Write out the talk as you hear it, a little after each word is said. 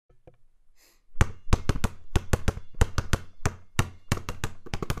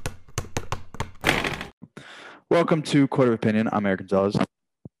Welcome to Court of Opinion. I'm Eric Gonzalez.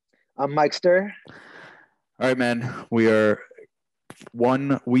 I'm Mike Stir. All right, man. We are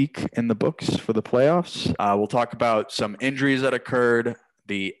 1 week in the books for the playoffs. We'll talk about some injuries that occurred.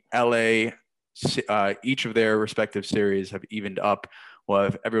 The LA, each of their respective series have evened up. We'll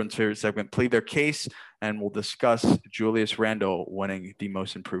have everyone's favorite segment plead their case, and we'll discuss Julius Randle winning the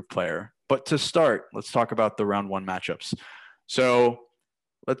most improved player. But to start, let's talk about the round one matchups. So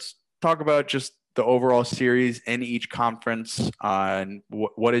let's talk about just the overall series in each conference. And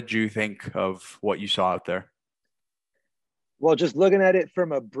what did you think of what you saw out there? Well, just looking at it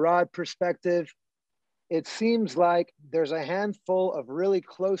from a broad perspective, it seems like there's a handful of really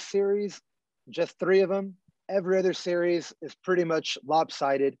close series, just three of them. Every other series is pretty much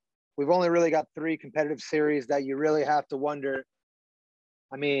lopsided. We've only really got three competitive series that you really have to wonder,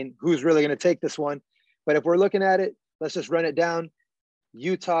 who's really going to take this one? But if we're looking at it, let's just run it down.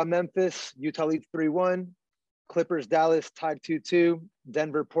 Utah, Memphis, Utah leads 3-1. Clippers, Dallas tied 2-2.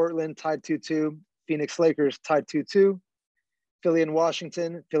 Denver, Portland tied 2-2. Phoenix, Lakers tied 2-2. Philly and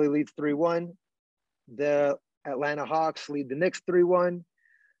Washington, Philly leads 3-1. The Atlanta Hawks lead the Knicks 3-1.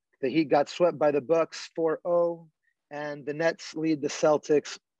 The Heat got swept by the Bucks 4-0. And the Nets lead the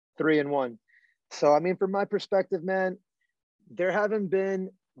Celtics 3-1. So, from my perspective, man, there haven't been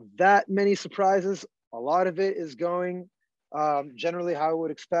that many surprises. A lot of it is going generally how I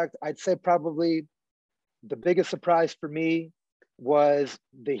would expect. I'd say probably the biggest surprise for me was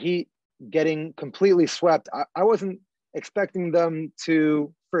the Heat getting completely swept. I wasn't expecting them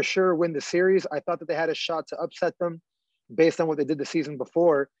to for sure win the series. I thought that they had a shot to upset them based on what they did the season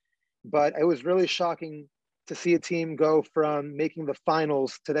before, but it was really shocking to see a team go from making the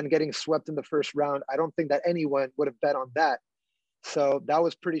finals to then getting swept in the first round. I don't think that anyone would have bet on that. So that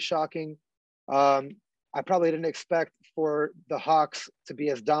was pretty shocking. I probably didn't expect for the Hawks to be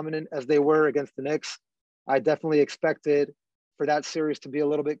as dominant as they were against the Knicks. I definitely expected for that series to be a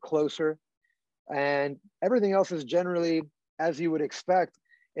little bit closer. And everything else is generally as you would expect.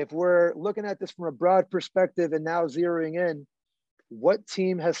 If we're looking at this from a broad perspective and now zeroing in, what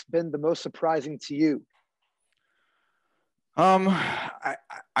team has been the most surprising to you?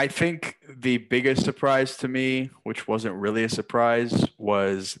 I think the biggest surprise to me, which wasn't really a surprise,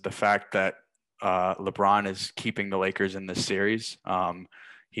 was the fact that LeBron is keeping the Lakers in this series.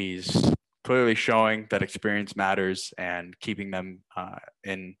 He's clearly showing that experience matters and keeping them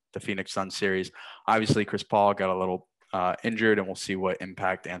in the Phoenix Suns series. Obviously, Chris Paul got a little injured, and we'll see what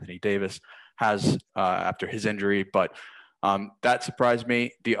impact Anthony Davis has after his injury. But that surprised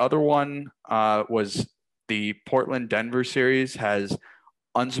me. The other one was the Portland-Denver series has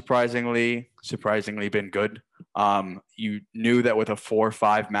surprisingly been good. You knew that with a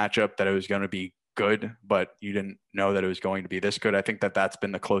 4-5 matchup that it was going to be good, but you didn't know that it was going to be this good. I think that that's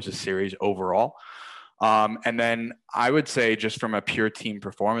been the closest series overall. And then I would say, just from a pure team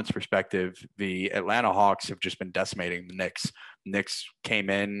performance perspective, the Atlanta Hawks have just been decimating the Knicks. Knicks came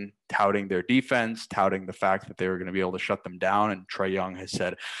in touting their defense, touting the fact that they were going to be able to shut them down. And Trae Young has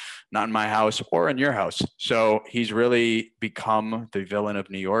said, not in my house or in your house. So he's really become the villain of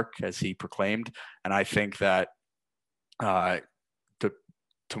New York, as he proclaimed. And I think that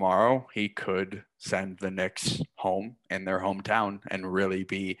tomorrow he could send the Knicks home in their hometown and really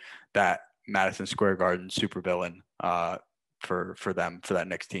be that Madison Square Garden supervillain for them, for that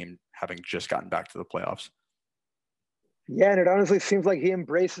Knicks team, having just gotten back to the playoffs. Yeah, and it honestly seems like he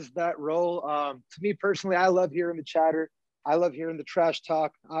embraces that role. To me personally, I love hearing the chatter. I love hearing the trash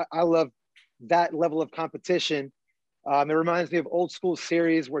talk. I love that level of competition. It reminds me of old school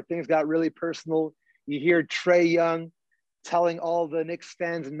series where things got really personal. You hear Trae Young telling all the Knicks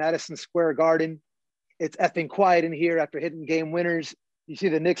fans in Madison Square Garden, it's effing quiet in here after hitting game winners. You see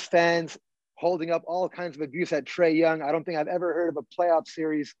the Knicks fans holding up all kinds of abuse at Trae Young. I don't think I've ever heard of a playoff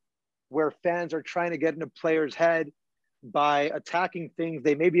series where fans are trying to get in a player's head by attacking things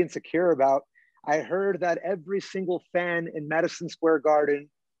they may be insecure about. I heard that every single fan in Madison Square Garden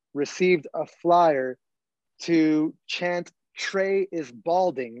received a flyer to chant Trae is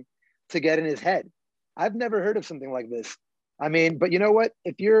balding to get in his head. I've never heard of something like this. But you know what?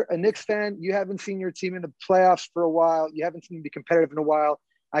 If you're a Knicks fan, you haven't seen your team in the playoffs for a while. You haven't seen them be competitive in a while.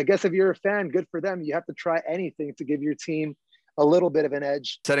 I guess if you're a fan, good for them. You have to try anything to give your team a little bit of an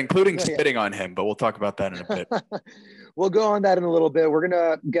edge. Said including spitting on him, but we'll talk about that in a bit. We'll go on that in a little bit. We're going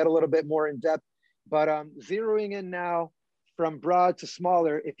to get a little bit more in depth. But zeroing in now from broad to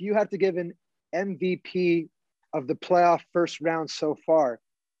smaller, if you had to give an MVP of the playoff first round so far,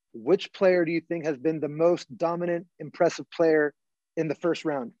 which player do you think has been the most dominant, impressive player in the first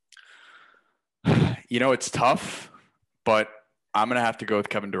round? It's tough, but I'm going to have to go with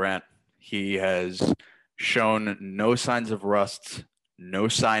Kevin Durant. He has shown no signs of rust, no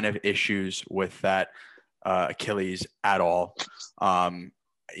sign of issues with that Achilles at all.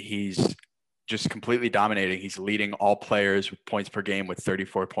 He's just completely dominating. He's leading all players with points per game with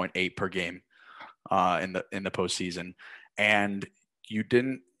 34.8 per game in the postseason. And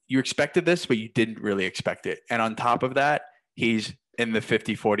you expected this, but you didn't really expect it. And on top of that, he's in the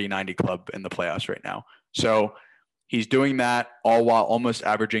 50, 40, 90 club in the playoffs right now. So he's doing that all while almost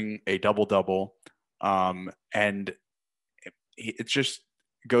averaging a double-double. And it just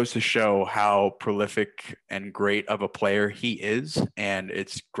goes to show how prolific and great of a player he is. And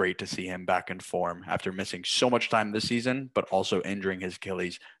it's great to see him back in form after missing so much time this season, but also injuring his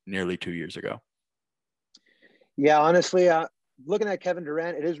Achilles nearly 2 years ago. Yeah, honestly, looking at Kevin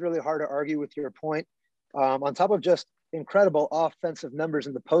Durant, it is really hard to argue with your point. On top of just incredible offensive numbers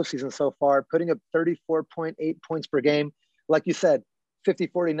in the postseason so far, putting up 34.8 points per game, like you said, 50,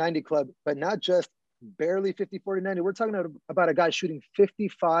 40, 90 club, but not just barely 50, 40, 90. We're talking about a guy shooting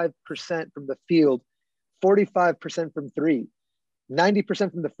 55% from the field, 45% from three,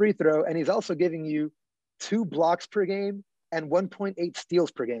 90% from the free throw. And he's also giving you 2 blocks per game and 1.8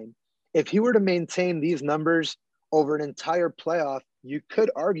 steals per game. If he were to maintain these numbers over an entire playoff, you could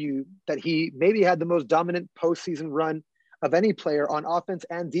argue that he maybe had the most dominant postseason run of any player on offense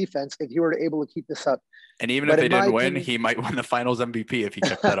and defense if he were able to keep this up. And even if they didn't win, he might win the finals MVP if he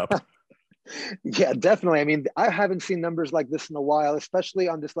kept that up. Yeah, definitely. I mean, I haven't seen numbers like this in a while, especially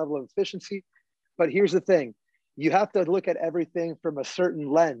on this level of efficiency. But here's the thing. You have to look at everything from a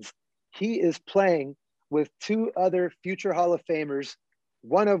certain lens. He is playing with 2 other future Hall of Famers,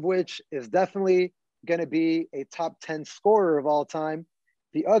 one of which is definitely going to be a top 10 scorer of all time.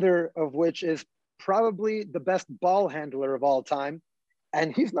 The other of which is probably the best ball handler of all time.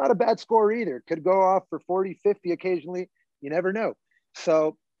 And he's not a bad scorer either. Could go off for 40, 50 occasionally. You never know.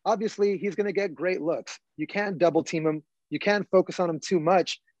 So obviously he's going to get great looks. You can't double team him. You can't focus on him too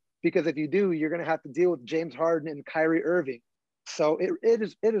much, because if you do, you're going to have to deal with James Harden and Kyrie Irving. So it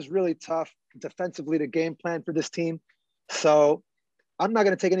is really tough defensively to game plan for this team. So I'm not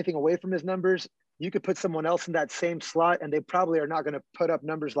going to take anything away from his numbers. You could put someone else in that same slot and they probably are not going to put up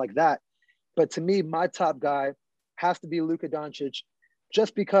numbers like that. But to me, my top guy has to be Luka Doncic,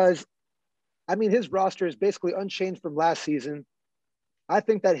 just because, I mean, his roster is basically unchanged from last season. I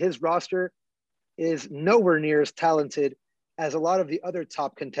think that his roster is nowhere near as talented as a lot of the other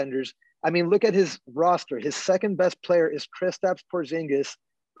top contenders. I mean, look at his roster. His second best player is Kristaps Porzingis,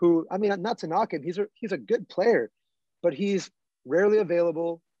 who, I mean, not to knock him, he's a good player, but he's rarely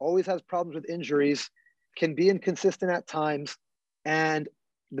available, always has problems with injuries, can be inconsistent at times. And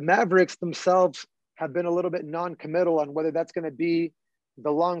the Mavericks themselves have been a little bit non-committal on whether that's going to be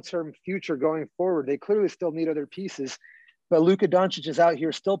the long-term future going forward. They clearly still need other pieces, but Luka Doncic is out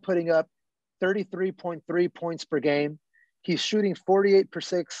here still putting up 33.3 points per game. He's shooting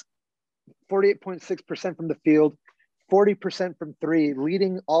 48.6% from the field, 40% from three,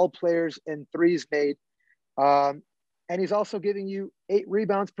 leading all players in threes made. And he's also giving you 8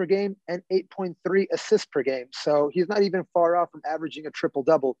 rebounds per game and 8.3 assists per game. So he's not even far off from averaging a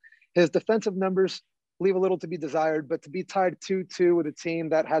triple-double. His defensive numbers leave a little to be desired, but to be tied 2-2 with a team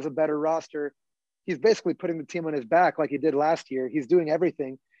that has a better roster, he's basically putting the team on his back like he did last year. He's doing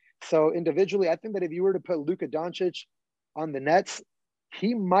everything. So individually, I think that if you were to put Luka Doncic on the Nets,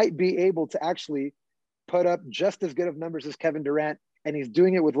 he might be able to actually put up just as good of numbers as Kevin Durant, and he's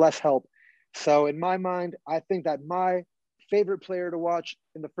doing it with less help. So in my mind, I think that my favorite player to watch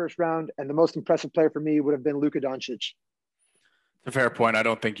in the first round and the most impressive player for me would have been Luka Doncic. It's a fair point. I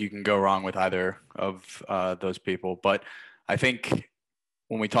don't think you can go wrong with either of those people. But I think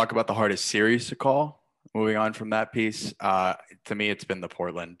when we talk about the hardest series to call, moving on from that piece, to me, it's been the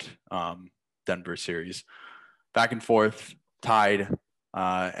Portland Denver series. Back and forth, tied.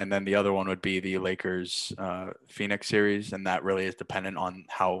 And then the other one would be the Lakers Phoenix series. And that really is dependent on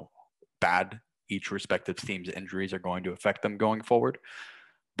how bad each respective team's injuries are going to affect them going forward.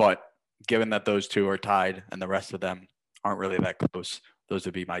 But given that those two are tied and the rest of them aren't really that close, those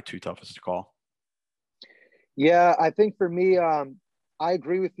would be my 2 toughest to call. Yeah, I think for me, I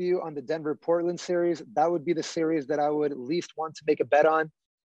agree with you on the Denver-Portland series. That would be the series that I would least want to make a bet on,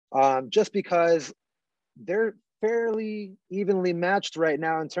 just because they're fairly evenly matched right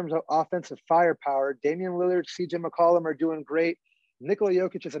now in terms of offensive firepower. Damian Lillard, CJ McCollum are doing great. Nikola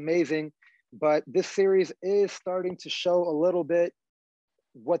Jokic is amazing, but this series is starting to show a little bit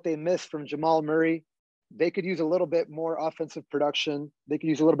what they missed from Jamal Murray. They could use a little bit more offensive production. They could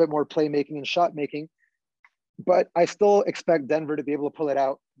use a little bit more playmaking and shot making, but I still expect Denver to be able to pull it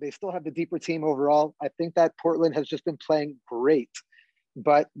out. They still have the deeper team overall. I think that Portland has just been playing great,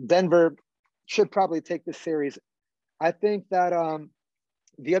 but Denver, should probably take this series. I think that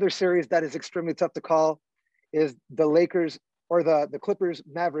the other series that is extremely tough to call is the Lakers or the Clippers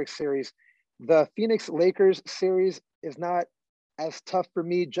Mavericks series. The Phoenix Lakers series is not as tough for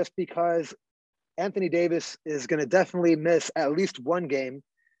me just because Anthony Davis is going to definitely miss at least one game.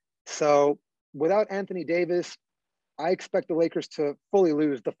 So without Anthony Davis, I expect the Lakers to fully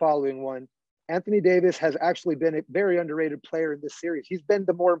lose the following one. Anthony Davis has actually been a very underrated player in this series. He's been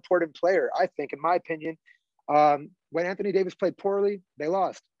the more important player, I think, in my opinion. When Anthony Davis played poorly, they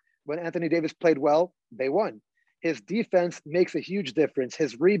lost. When Anthony Davis played well, they won. His defense makes a huge difference.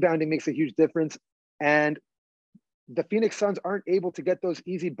 His rebounding makes a huge difference. And the Phoenix Suns aren't able to get those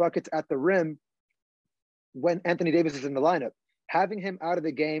easy buckets at the rim when Anthony Davis is in the lineup. Having him out of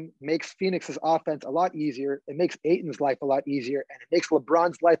the game makes Phoenix's offense a lot easier. It makes Ayton's life a lot easier, and it makes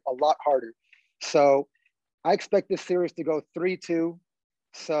LeBron's life a lot harder. So I expect this series to go 3-2.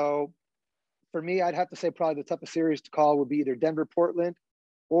 So for me, I'd have to say probably the toughest series to call would be either Denver-Portland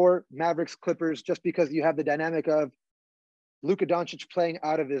or Mavericks-Clippers, just because you have the dynamic of Luka Doncic playing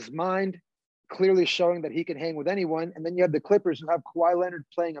out of his mind, clearly showing that he can hang with anyone. And then you have the Clippers who have Kawhi Leonard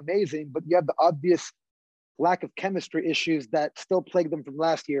playing amazing, but you have the obvious lack of chemistry issues that still plague them from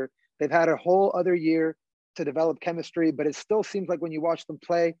last year. They've had a whole other year to develop chemistry, but it still seems like when you watch them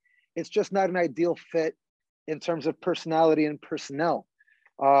play, it's just not an ideal fit in terms of personality and personnel.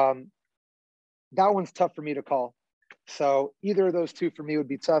 That one's tough for me to call. So either of those two for me would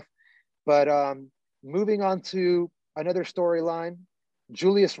be tough. But moving on to another storyline,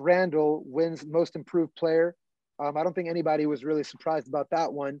 Julius Randle wins Most Improved Player. I don't think anybody was really surprised about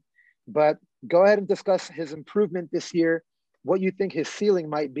that one. But go ahead and discuss his improvement this year, what you think his ceiling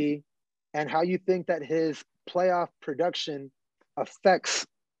might be, and how you think that his playoff production affects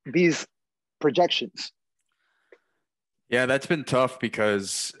these projections. Yeah, that's been tough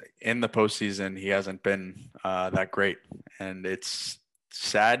because in the postseason, he hasn't been that great. And it's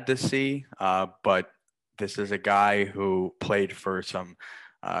sad to see, but this is a guy who played for some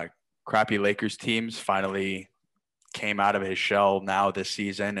crappy Lakers teams, finally came out of his shell now this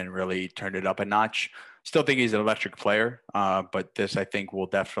season and really turned it up a notch. Still think he's an electric player, but this I think will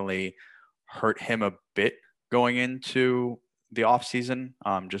definitely hurt him a bit going into the offseason,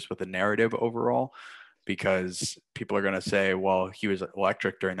 just with the narrative overall, because people are going to say, well, he was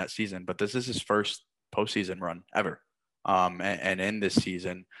electric during that season, but this is his first postseason run ever. And in this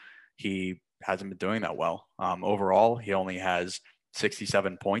season, he hasn't been doing that well. Overall, he only has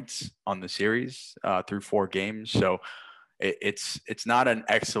 67 points on the series through 4 games. So it's not an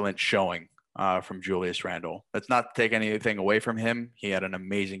excellent showing from Julius Randle. Let's not take anything away from him. He had an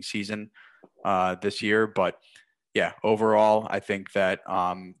amazing season this year. But yeah, overall, I think that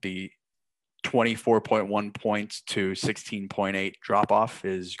the 24.1 points to 16.8 drop off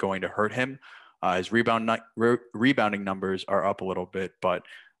is going to hurt him. His rebounding numbers are up a little bit, but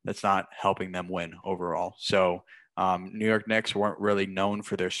that's not helping them win overall. So New York Knicks weren't really known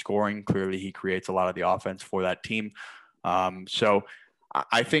for their scoring. Clearly, he creates a lot of the offense for that team. So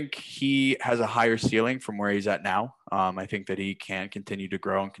I think he has a higher ceiling from where he's at now. I think that he can continue to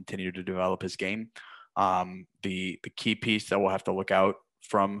grow and continue to develop his game. The key piece that we'll have to look out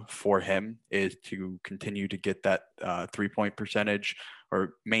for him is to continue to get that 3-point percentage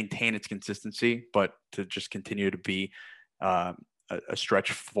or maintain its consistency, but to just continue to be a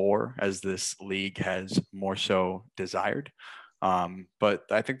stretch 4 as this league has more so desired. But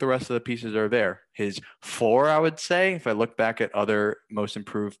I think the rest of the pieces are there. His floor, I would say, if I look back at other most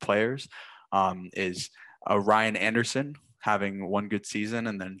improved players, is Ryan Anderson having one good season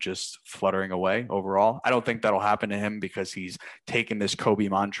and then just fluttering away overall. I don't think that'll happen to him because he's taken this Kobe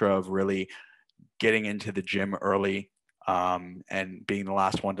mantra of really getting into the gym early and being the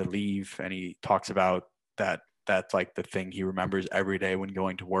last one to leave. And he talks about that. That's like the thing he remembers every day when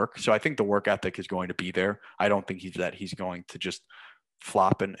going to work. So I think the work ethic is going to be there. I don't think he's going to just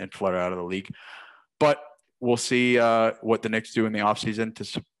flop and flutter out of the league. But we'll see what the Knicks do in the offseason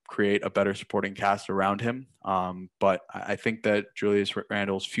to create a better supporting cast around him. But I think that Julius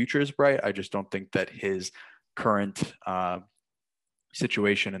Randle's future is bright. I just don't think that his current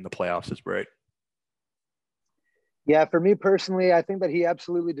situation in the playoffs is bright. Yeah, for me personally, I think that he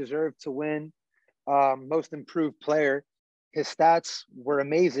absolutely deserved to win Most Improved Player. His stats were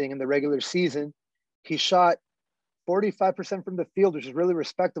amazing in the regular season. He shot 45% from the field, which is really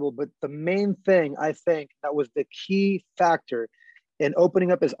respectable. But the main thing I think that was the key factor in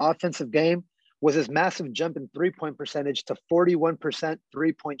opening up his offensive game was his massive jump in 3-point percentage to 41%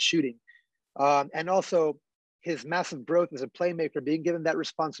 3-point shooting. And also his massive growth as a playmaker, being given that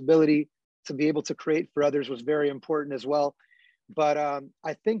responsibility to be able to create for others was very important as well. But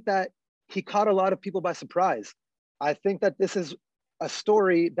I think that he caught a lot of people by surprise. I think that this is a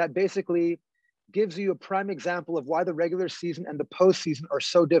story that basically gives you a prime example of why the regular season and the postseason are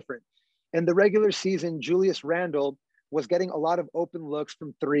so different. In the regular season, Julius Randle was getting a lot of open looks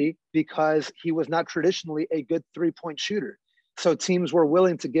from three because he was not traditionally a good 3-point shooter. So teams were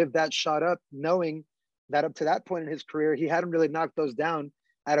willing to give that shot up, knowing that up to that point in his career, he hadn't really knocked those down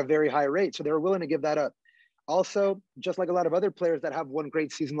at a very high rate. So they were willing to give that up. Also, just like a lot of other players that have one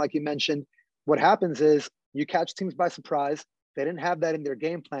great season, like you mentioned, what happens is you catch teams by surprise. They didn't have that in their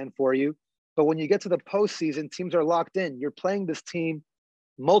game plan for you. But when you get to the postseason, teams are locked in. You're playing this team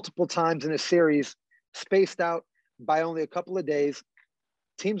multiple times in a series, spaced out by only a couple of days.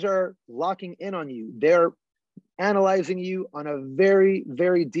 Teams are locking in on you. They're analyzing you on a very,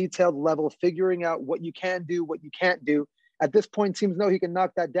 very detailed level, figuring out what you can do, what you can't do. At this point, teams know he can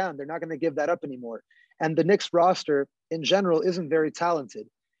knock that down. They're not going to give that up anymore. And the Knicks roster in general isn't very talented,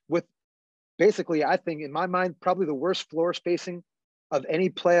 with basically, I think in my mind, probably the worst floor spacing of any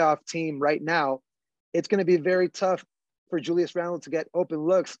playoff team right now. It's going to be very tough for Julius Randle to get open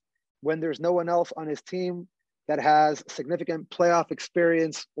looks when there's no one else on his team that has significant playoff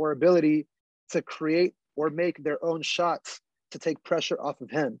experience or ability to create or make their own shots to take pressure off of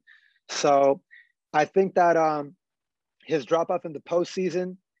him. So I think that his drop off in the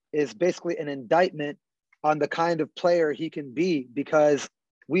postseason is basically an indictment on the kind of player he can be, because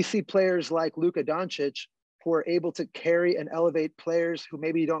we see players like Luka Doncic who are able to carry and elevate players who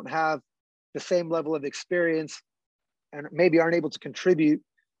maybe don't have the same level of experience and maybe aren't able to contribute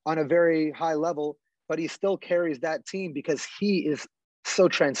on a very high level, but he still carries that team because he is so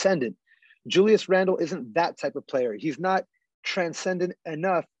transcendent. Julius Randle isn't that type of player. He's not transcendent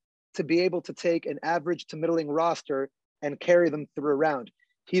enough to be able to take an average to middling roster and carry them through a round.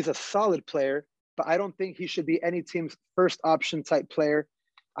 He's a solid player, but I don't think he should be any team's first option type player.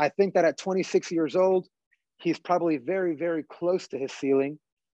 I think that at 26 years old, he's probably very, very close to his ceiling.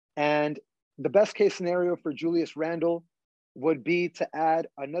 And the best case scenario for Julius Randle would be to add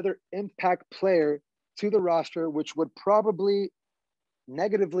another impact player to the roster, which would probably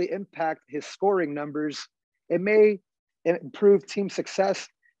negatively impact his scoring numbers. It may improve team success,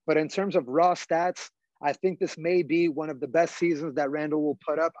 but in terms of raw stats, I think this may be one of the best seasons that Randle will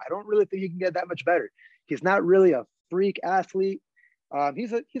put up. I don't really think he can get that much better. He's not really a freak athlete.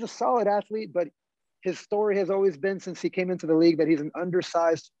 He's a solid athlete, but his story has always been since he came into the league that he's an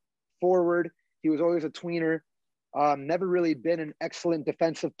undersized forward. He was always a tweener, never really been an excellent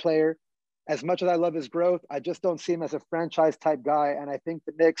defensive player. As much as I love his growth, I just don't see him as a franchise type guy. And I think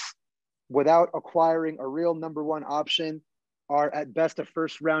the Knicks, without acquiring a real number one option, are at best a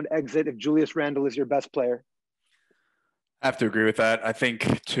first round exit if Julius Randle is your best player. I have to agree with that. I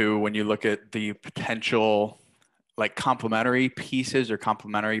think too, when you look at the potential like complementary pieces or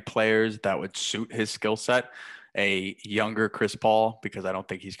complementary players that would suit his skill set, a younger Chris Paul, because I don't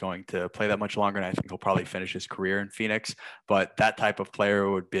think he's going to play that much longer, and I think he'll probably finish his career in Phoenix. But that type of player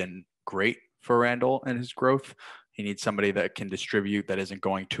would have been great for Randle and his growth. He needs somebody that can distribute, that isn't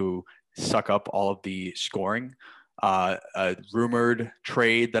going to suck up all of the scoring. A rumored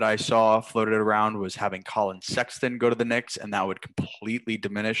trade that I saw floated around was having Colin Sexton go to the Knicks, and that would completely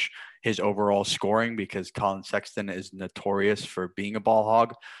diminish his overall scoring because Colin Sexton is notorious for being a ball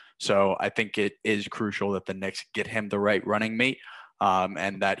hog. So I think it is crucial that the Knicks get him the right running mate,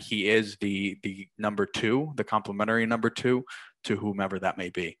 and that he is the number two, the complementary number two to whomever that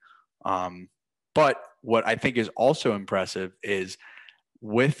may be. But what I think is also impressive is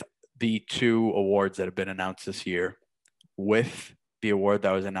with the two awards that have been announced this year, with the award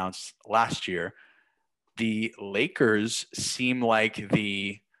that was announced last year, the Lakers seem like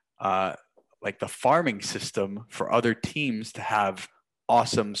the farming system for other teams to have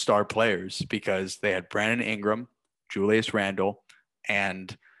awesome star players, because they had Brandon Ingram, Julius Randle,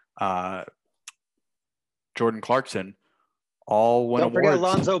 and Jordan Clarkson all win awards. Don't forget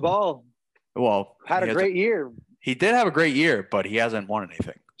Lonzo Ball. Well, had a great year. He did have a great year, but he hasn't won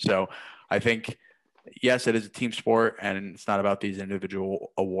anything. So I think, yes, it is a team sport and it's not about these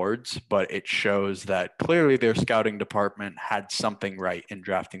individual awards, but it shows that clearly their scouting department had something right in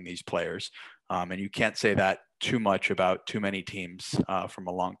drafting these players. And you can't say that too much about too many teams from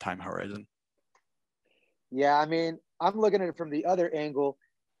a long time horizon. Yeah, I mean, I'm looking at it from the other angle.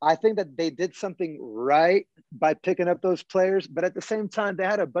 I think that they did something right by picking up those players, but at the same time, they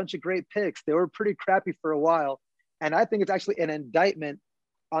had a bunch of great picks. They were pretty crappy for a while. And I think it's actually an indictment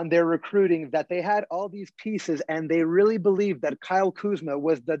on their recruiting that they had all these pieces and they really believed that Kyle Kuzma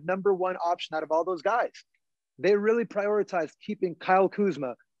was the number one option out of all those guys. They really prioritized keeping Kyle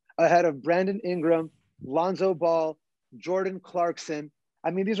Kuzma ahead of Brandon Ingram, Lonzo Ball, Jordan Clarkson,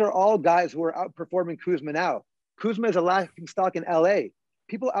 I mean, these are all guys who are outperforming Kuzma now. Kuzma is a laughing stock in LA.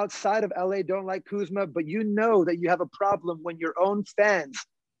 People outside of LA don't like Kuzma, but you know that you have a problem when your own fans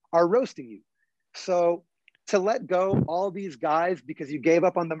are roasting you. So to let go all these guys because you gave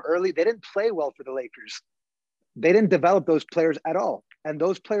up on them early, they didn't play well for the Lakers. They didn't develop those players at all. And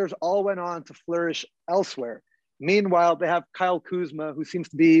those players all went on to flourish elsewhere. Meanwhile, they have Kyle Kuzma, who seems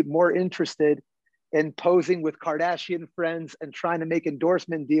to be more interested in posing with Kardashian friends and trying to make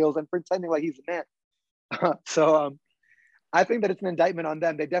endorsement deals and pretending like he's a man. So I think that it's an indictment on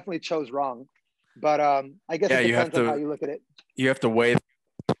them. They definitely chose wrong. But I guess it depends on how you look at it. You have to weigh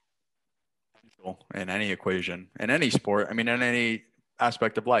in any equation, in any sport. I mean, in any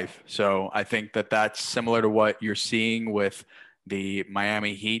aspect of life. So I think that that's similar to what you're seeing with the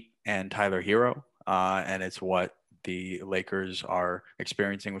Miami Heat and Tyler Hero. And it's what the Lakers are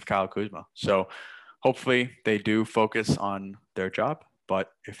experiencing with Kyle Kuzma. So hopefully they do focus on their job. But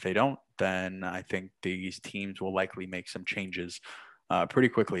if they don't, then I think these teams will likely make some changes pretty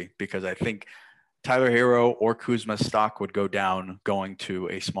quickly, because I think Tyler Hero or Kuzma's stock would go down going to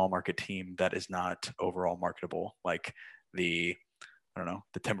a small market team that is not overall marketable, like the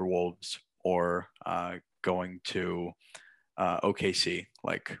the Timberwolves, or going to OKC.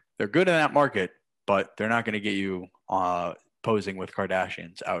 Like, they're good in that market, but they're not going to get you posing with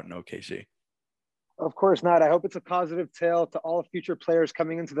Kardashians out in OKC. Of course not. I hope it's a positive tale to all future players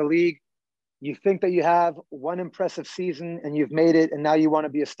coming into the league. You think that you have one impressive season and you've made it, and now you want to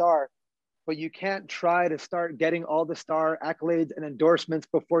be a star, but you can't try to start getting all the star accolades and endorsements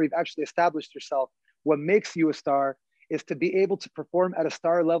before you've actually established yourself. What makes you a star is to be able to perform at a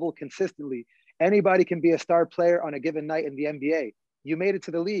star level consistently. Anybody can be a star player on a given night in the NBA. You made it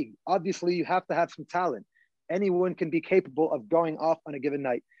to the league. Obviously, you have to have some talent. Anyone can be capable of going off on a given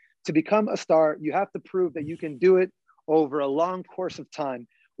night. To become a star, you have to prove that you can do it over a long course of time.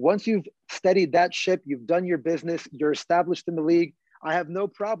 Once you've steadied that ship, you've done your business, you're established in the league. I have no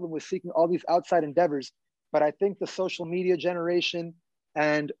problem with seeking all these outside endeavors, but I think the social media generation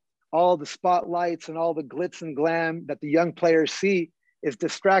and all the spotlights and all the glitz and glam that the young players see is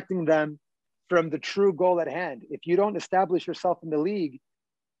distracting them from the true goal at hand. If you don't establish yourself in the league,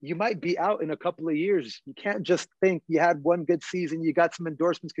 you might be out in a couple of years. You can't just think you had one good season, you got some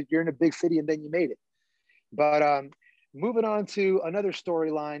endorsements because you're in a big city and then you made it. But moving on to another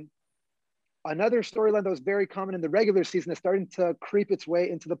storyline that was very common in the regular season is starting to creep its way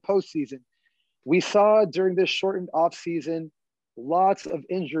into the postseason. We saw during this shortened offseason lots of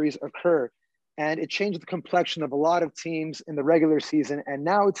injuries occur, and it changed the complexion of a lot of teams in the regular season. And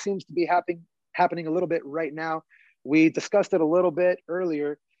now it seems to be happening a little bit right now. We discussed it a little bit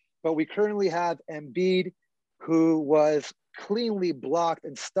earlier, but we currently have Embiid, who was cleanly blocked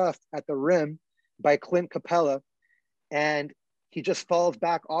and stuffed at the rim by Clint Capella. And he just falls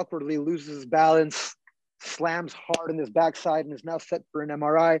back awkwardly, loses his balance, slams hard in his backside, and is now set for an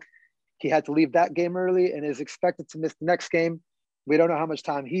MRI. He had to leave that game early and is expected to miss the next game. We don't know how much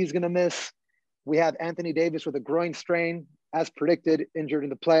time he's going to miss. We have Anthony Davis with a groin strain, as predicted, injured in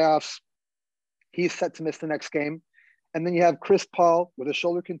the playoffs. He's set to miss the next game. And then you have Chris Paul with a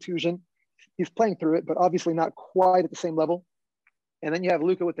shoulder contusion. He's playing through it, but obviously not quite at the same level. And then you have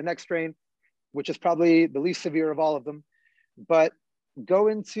Luka with the neck strain, which is probably the least severe of all of them. But go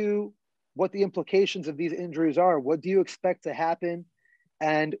into what the implications of these injuries are. What do you expect to happen?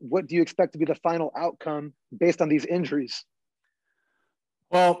 And what do you expect to be the final outcome based on these injuries?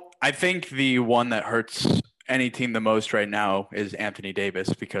 Well, I think the one that hurts any team the most right now is Anthony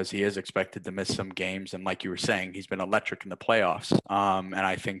Davis, because he is expected to miss some games. And like you were saying, he's been electric in the playoffs. And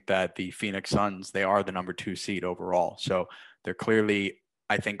I think that the Phoenix Suns, they are the number 2 seed overall. So they're clearly,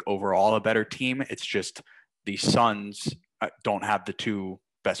 I think, overall a better team. It's just the Suns don't have the 2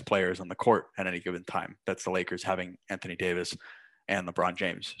 best players on the court at any given time. That's the Lakers having Anthony Davis and LeBron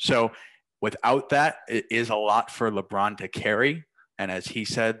James. So without that, it is a lot for LeBron to carry. And as he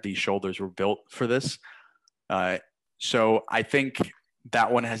said, the shoulders were built for this. So I think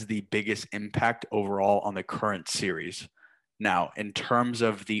that one has the biggest impact overall on the current series. Now, in terms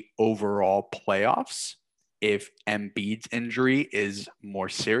of the overall playoffs, if Embiid's injury is more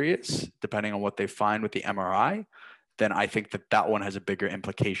serious, depending on what they find with the MRI, then I think that that one has a bigger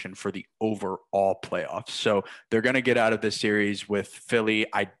implication for the overall playoffs. So they're going to get out of this series with Philly.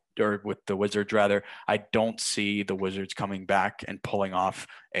 Or with the Wizards rather. I don't see the Wizards coming back and pulling off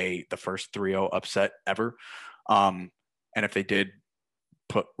the first 3-0 upset ever. And if they did,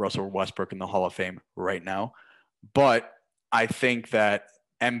 put Russell Westbrook in the Hall of Fame right now. But I think that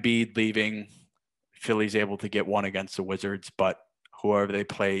Embiid leaving, Philly's able to get one against the Wizards, but whoever they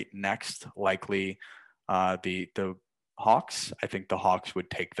play next, likely the Hawks, I think the Hawks would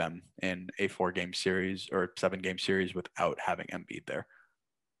take them in a 4-game series or 7-game series without having Embiid there.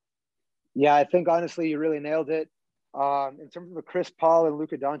 Yeah, I think honestly you really nailed it. In terms of the Chris Paul and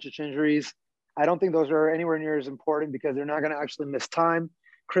Luka Doncic injuries, I don't think those are anywhere near as important because they're not going to actually miss time.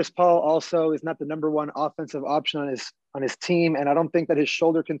 Chris Paul also is not the number one offensive option on his team, and I don't think that his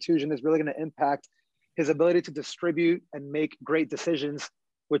shoulder contusion is really going to impact his ability to distribute and make great decisions,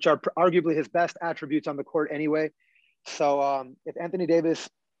 which are arguably his best attributes on the court anyway. So if Anthony Davis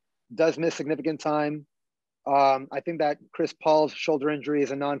does miss significant time, I think that Chris Paul's shoulder injury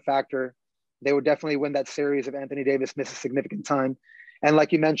is a non-factor. They would definitely win that series if Anthony Davis misses significant time. And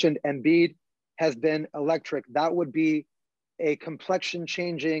like you mentioned, Embiid has been electric. That would be a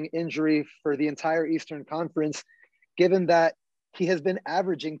complexion-changing injury for the entire Eastern Conference, given that he has been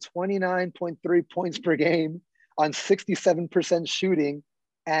averaging 29.3 points per game on 67% shooting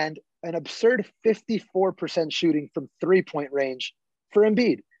and an absurd 54% shooting from three-point range for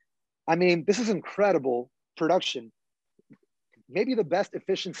Embiid. I mean, this is incredible production. Maybe the best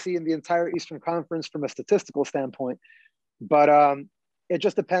efficiency in the entire Eastern Conference from a statistical standpoint. But it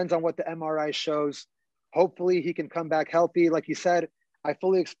just depends on what the MRI shows. Hopefully he can come back healthy. Like you said, I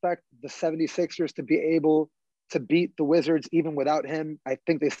fully expect the 76ers to be able to beat the Wizards even without him. I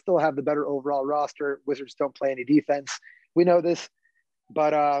think they still have the better overall roster. Wizards don't play any defense. We know this.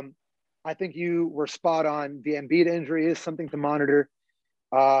 But I think you were spot on. The Embiid injury is something to monitor.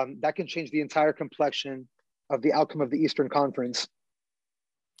 That can change the entire complexion of the outcome of the Eastern Conference.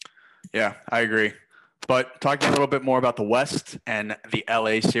 Yeah, I agree. But talking a little bit more about the West and the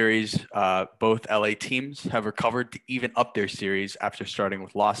LA series, both LA teams have recovered to even up their series after starting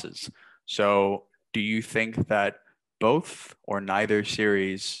with losses. So do you think that both or neither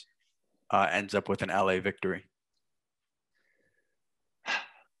series ends up with an LA victory?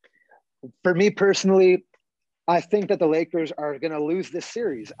 For me personally, I think that the Lakers are going to lose this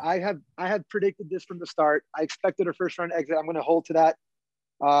series. I had predicted this from the start. I expected a first round exit. I'm going to hold to that.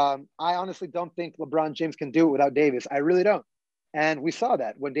 I honestly don't think LeBron James can do it without Davis. I really don't. And we saw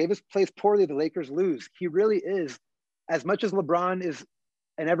that when Davis plays poorly, the Lakers lose. He really is, as much as LeBron is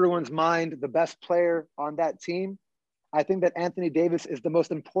in everyone's mind the best player on that team. I think that Anthony Davis is the most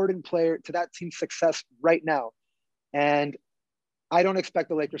important player to that team's success right now. And I don't expect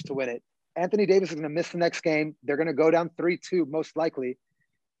the Lakers to win it. Anthony Davis is going to miss the next game. They're going to go down 3-2 most likely.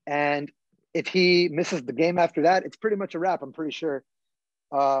 And if he misses the game after that, it's pretty much a wrap, I'm pretty sure.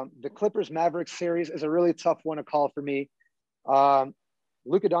 The Clippers-Mavericks series is a really tough one to call for me. Luka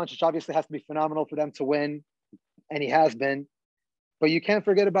Doncic obviously has to be phenomenal for them to win, and he has been. But you can't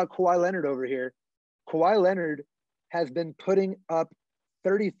forget about Kawhi Leonard over here. Kawhi Leonard has been putting up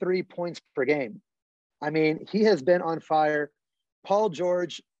 33 points per game. I mean, he has been on fire. Paul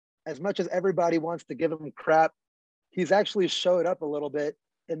George, as much as everybody wants to give him crap, he's actually showed up a little bit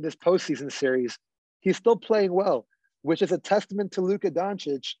in this postseason series. He's still playing well, which is a testament to Luka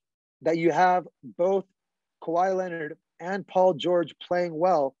Doncic that you have both Kawhi Leonard and Paul George playing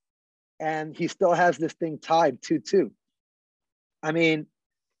well, and he still has this thing tied 2-2. I mean,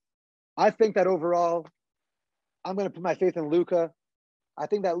 I think that overall, I'm going to put my faith in Luka. I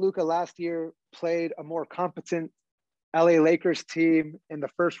think that Luka last year played a more competent LA Lakers team in the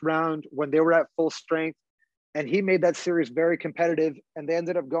first round when they were at full strength, and he made that series very competitive, and they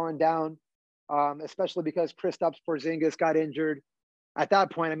ended up going down, especially because Kristaps Porzingis got injured. At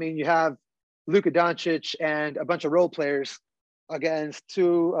that point, I mean, you have Luka Doncic and a bunch of role players against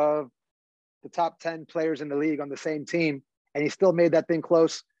two of the top 10 players in the league on the same team, and he still made that thing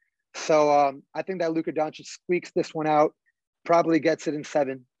close. So I think that Luka Doncic squeaks this one out, probably gets it in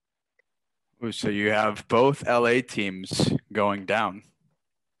 7. So you have both LA teams going down.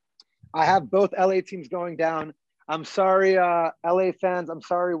 I have both LA teams going down. I'm sorry, LA fans. I'm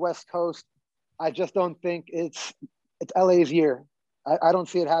sorry, West Coast. I just don't think it's LA's year. I don't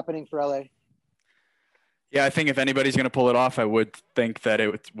see it happening for LA. Yeah, I think if anybody's going to pull it off, I would think that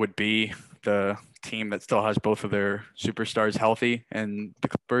it would be the team that still has both of their superstars healthy and the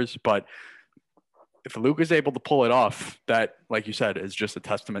Clippers. But if Luke is able to pull it off, that, like you said, is just a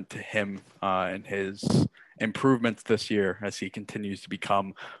testament to him and his improvements this year as he continues to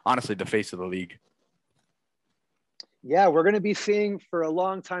become, honestly, the face of the league. Yeah, we're going to be seeing for a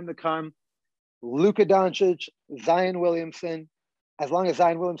long time to come Luka Doncic, Zion Williamson. As long as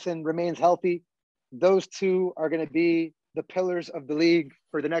Zion Williamson remains healthy, those two are going to be the pillars of the league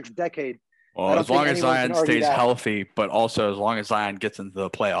for the next decade. Well, as long as Zion stays healthy, but also as long as Zion gets into the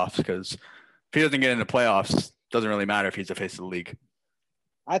playoffs, because if he doesn't get into playoffs, it doesn't really matter if he's the face of the league.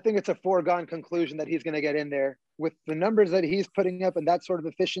 I think it's a foregone conclusion that he's going to get in there. With the numbers that he's putting up and that sort of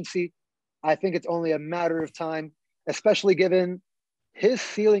efficiency, I think it's only a matter of time. especially given his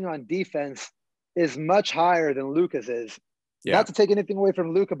ceiling on defense is much higher than Luka's is. Yeah. Not to take anything away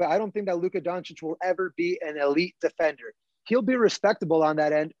from Luka, but I don't think that Luka Doncic will ever be an elite defender. He'll be respectable on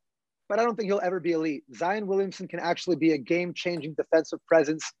that end, but I don't think he'll ever be elite. Zion Williamson can actually be a game-changing defensive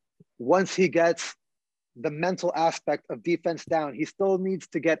presence once he gets the mental aspect of defense down. He still needs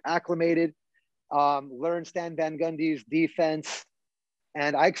to get acclimated, learn Stan Van Gundy's defense,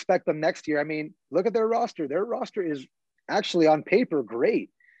 and I expect them next year. I mean, look at their roster. Their roster is actually on paper great.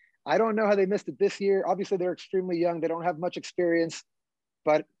 I don't know how they missed it this year. Obviously, they're extremely young. They don't have much experience,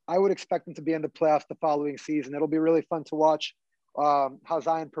 but I would expect them to be in the playoffs the following season. It'll be really fun to watch how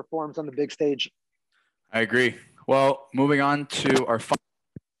Zion performs on the big stage. I agree. Well, moving on to our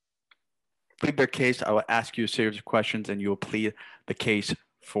plead their case. I will ask you a series of questions, and you will plead the case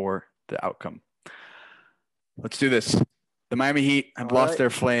for the outcome. Let's do this. The Miami Heat have lost their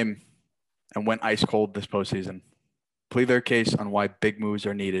flame and went ice cold this postseason. Plead their case on why big moves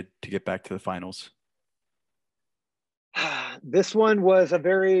are needed to get back to the finals. This one was a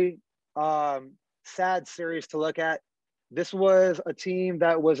very sad series to look at. This was a team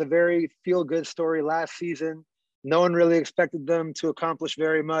that was a very feel-good story last season. No one really expected them to accomplish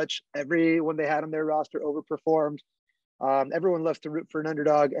very much. Everyone they had on their roster overperformed. Everyone loves to root for an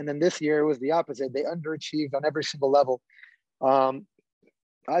underdog. And then this year it was the opposite. They underachieved on every single level.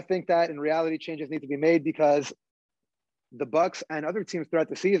 I think that in reality changes need to be made because the Bucks and other teams throughout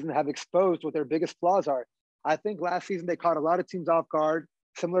the season have exposed what their biggest flaws are. I think last season they caught a lot of teams off guard,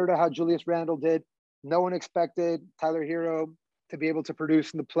 similar to how Julius Randle did. No one expected Tyler Hero to be able to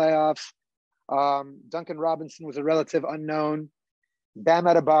produce in the playoffs. Duncan Robinson was a relative unknown. Bam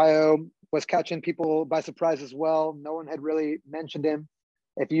Adebayo was catching people by surprise as well. No one had really mentioned him.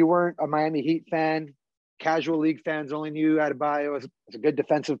 If you weren't a Miami Heat fan, casual league fans only knew Adebayo as a good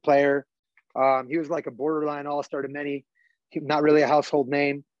defensive player. He was like a borderline all-star to many, not really a household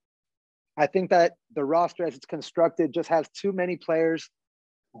name. I think that the roster as it's constructed just has too many players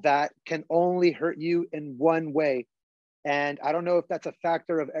that can only hurt you in one way. And I don't know if that's a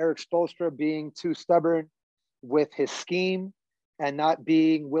factor of Eric Spoelstra being too stubborn with his scheme and not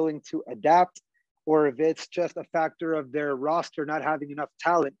being willing to adapt, or if it's just a factor of their roster not having enough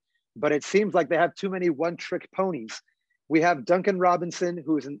talent. But it seems like they have too many one-trick ponies. We have Duncan Robinson,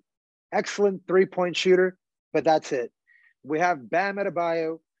 who's an excellent three-point shooter, but that's it. We have Bam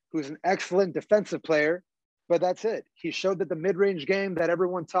Adebayo, who's an excellent defensive player, but that's it. He showed that the mid-range game that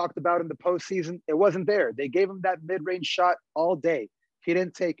everyone talked about in the postseason, it wasn't there. They gave him that mid-range shot all day. He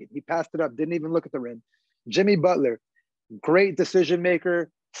didn't take it. He passed it up, didn't even look at the rim. Jimmy Butler, great decision maker,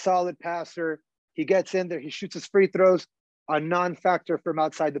 solid passer. He gets in there. He shoots his free throws, a non-factor from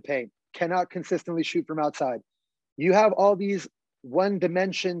outside the paint. Cannot consistently shoot from outside. You have all these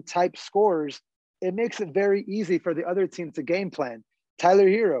one-dimension type scores. It makes it very easy for the other team to game plan. Tyler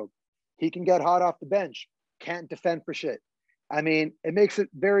Hero, he can get hot off the bench. Can't defend for shit. I mean, it makes it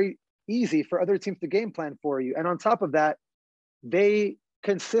very easy for other teams to game plan for you. And on top of that, they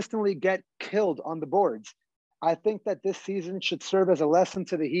consistently get killed on the boards. I think that this season should serve as a lesson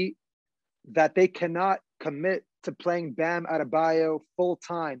to the Heat that they cannot commit to playing Bam Adebayo full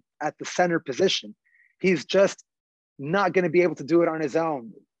time at the center position. He's just not going to be able to do it on his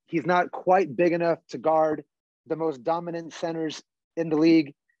own. He's not quite big enough to guard the most dominant centers in the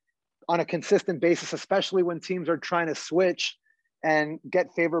league on a consistent basis, especially when teams are trying to switch and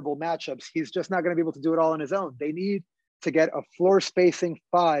get favorable matchups. He's just not going to be able to do it all on his own. They need to get a floor spacing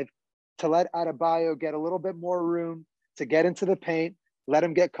five to let Adebayo get a little bit more room to get into the paint, let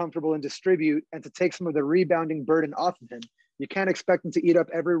him get comfortable and distribute, and to take some of the rebounding burden off of him. You can't expect him to eat up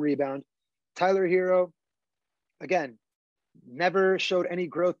every rebound. Tyler Hero, again, never showed any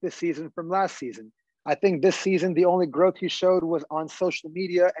growth this season from last season. I think this season, the only growth he showed was on social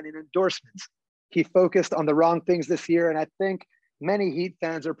media and in endorsements. He focused on the wrong things this year, and I think many Heat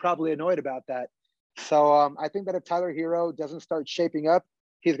fans are probably annoyed about that. So I think that if Tyler Hero doesn't start shaping up,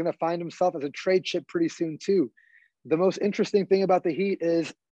 he's going to find himself as a trade chip pretty soon too. The most interesting thing about the Heat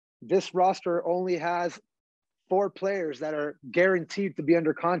is this roster only has 4 players that are guaranteed to be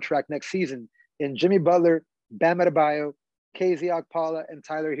under contract next season in Jimmy Butler, Bam Adebayo, KZ Okpala, and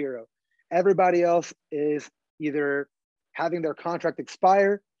Tyler Hero. Everybody else is either having their contract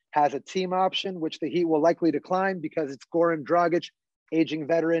expire, has a team option, which the Heat will likely decline because it's Goran Dragic, aging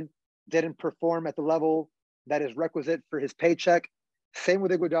veteran, didn't perform at the level that is requisite for his paycheck. Same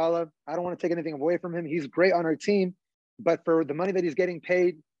with Iguodala. I don't want to take anything away from him. He's great on our team, but for the money that he's getting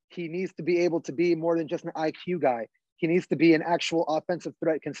paid, he needs to be able to be more than just an IQ guy. He needs to be an actual offensive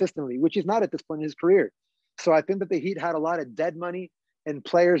threat consistently, which he's not at this point in his career. So I think that the Heat had a lot of dead money and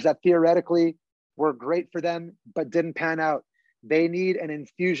players that theoretically were great for them, but didn't pan out. They need an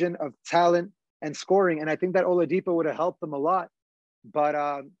infusion of talent and scoring. And I think that Oladipo would have helped them a lot.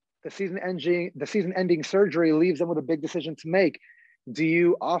 But the season-ending surgery leaves them with a big decision to make. Do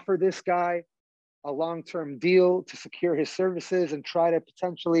you offer this guy a long-term deal to secure his services and try to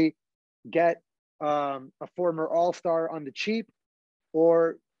potentially get a former All-Star on the cheap?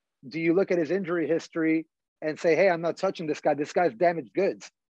 Or do you look at his injury history and say, hey, I'm not touching this guy. This guy's damaged goods.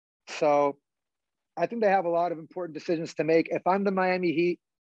 So I think they have a lot of important decisions to make. If I'm the Miami Heat,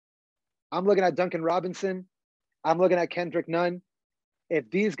 I'm looking at Duncan Robinson. I'm looking at Kendrick Nunn. If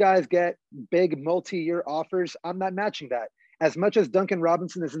these guys get big multi-year offers, I'm not matching that. As much as Duncan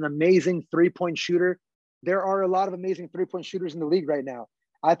Robinson is an amazing three-point shooter, there are a lot of amazing three-point shooters in the league right now.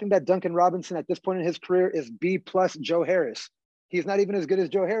 I think that Duncan Robinson at this point in his career is B+ Joe Harris. He's not even as good as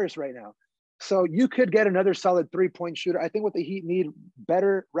Joe Harris right now. So you could get another solid three-point shooter. I think what the Heat need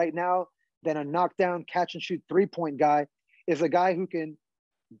better right now than a knockdown catch-and-shoot three-point guy is a guy who can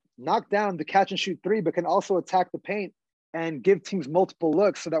knock down the catch-and-shoot three, but can also attack the paint and give teams multiple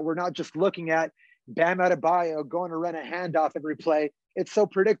looks so that we're not just looking at Bam Adebayo going to run a handoff every play. It's so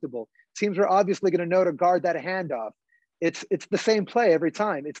predictable. Teams are obviously going to know to guard that handoff. It's the same play every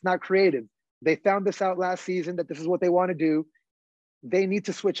time. It's not creative. They found this out last season that this is what they want to do. They need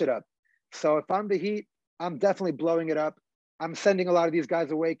to switch it up. So if I'm the Heat, I'm definitely blowing it up. I'm sending a lot of these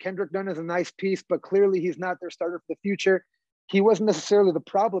guys away. Kendrick Nunn is a nice piece, but clearly he's not their starter for the future. He wasn't necessarily the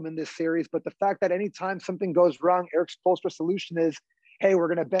problem in this series, but the fact that anytime something goes wrong, Eric Spoelstra's solution is, hey,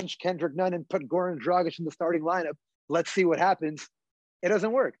 we're going to bench Kendrick Nunn and put Goran Dragic in the starting lineup. Let's see what happens. It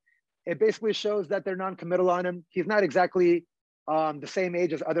doesn't work. It basically shows that they're non-committal on him. He's not exactly the same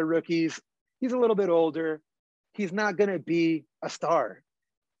age as other rookies. He's a little bit older. He's not going to be a star.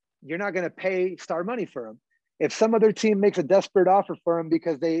 You're not going to pay star money for him. If some other team makes a desperate offer for him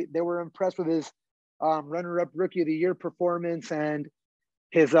because they were impressed with his runner-up Rookie of the Year performance and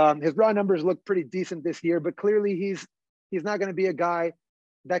his raw numbers look pretty decent this year, but clearly he's not going to be a guy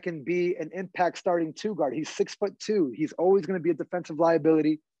that can be an impact starting two guard. He's 6'2". He's always going to be a defensive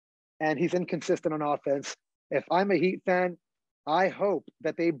liability, and he's inconsistent on offense. If I'm a Heat fan, I hope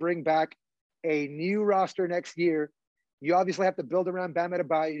that they bring back a new roster next year. You obviously have to build around Bam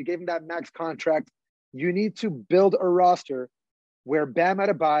Adebayo. You gave him that max contract. You need to build a roster where Bam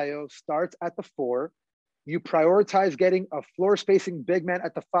Adebayo starts at the 4. You prioritize getting a floor spacing big man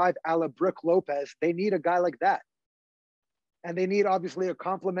at the 5, a la Brook Lopez. They need a guy like that. And they need obviously a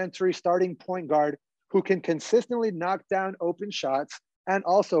complementary starting point guard who can consistently knock down open shots and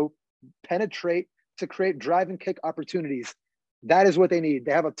also penetrate to create drive and kick opportunities. That is what they need.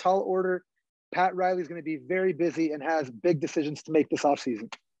 They have a tall order. Pat Riley is going to be very busy and has big decisions to make this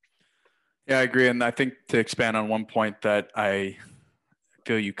offseason. Yeah, I agree. And I think to expand on one point that I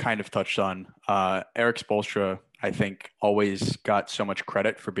feel you kind of touched on, Eric Spoelstra, I think, always got so much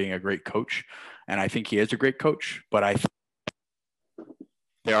credit for being a great coach. And I think he is a great coach, but I think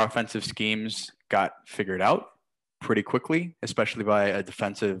their offensive schemes got figured out pretty quickly, especially by a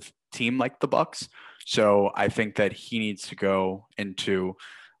defensive team like the Bucks. So I think that he needs to go into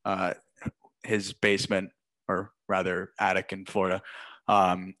his basement, or rather attic in Florida,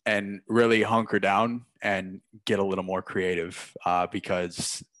 and really hunker down and get a little more creative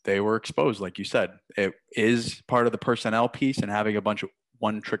because they were exposed, like you said. It is part of the personnel piece and having a bunch of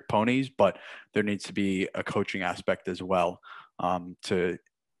one-trick ponies, but there needs to be a coaching aspect as well to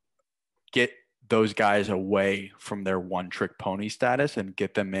get those guys away from their one-trick pony status and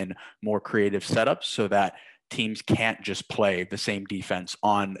get them in more creative setups so that teams can't just play the same defense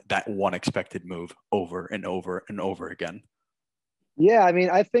on that one expected move over and over and over again. Yeah, I mean,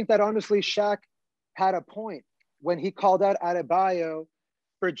 I think that honestly Shaq had a point when he called out Adebayo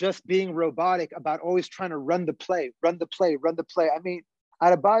for just being robotic about always trying to run the play. I mean,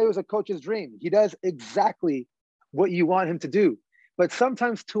 Adebayo is a coach's dream. He does exactly what you want him to do, but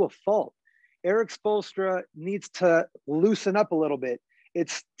sometimes to a fault. Eric Spoelstra needs to loosen up a little bit.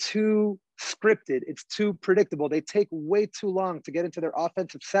 It's too scripted. It's too predictable. They take way too long to get into their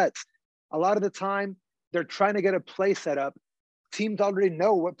offensive sets. A lot of the time, they're trying to get a play set up. Teams already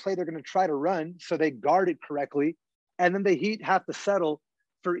know what play they're going to try to run, so they guard it correctly. And then the Heat have to settle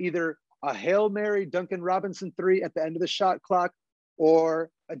for either a Hail Mary Duncan Robinson 3 at the end of the shot clock, or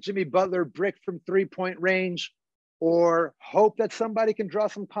a Jimmy Butler brick from three-point range, or hope that somebody can draw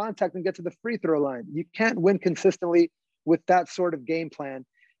some contact and get to the free throw line. You can't win consistently with that sort of game plan.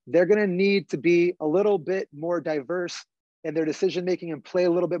 They're going to need to be a little bit more diverse in their decision-making and play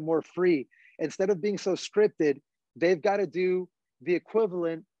a little bit more free. Instead of being so scripted, they've got to do the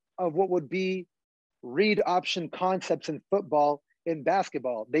equivalent of what would be read option concepts in football in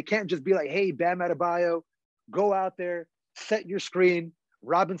basketball. They can't just be like, hey, Bam Adebayo, go out there, set your screen.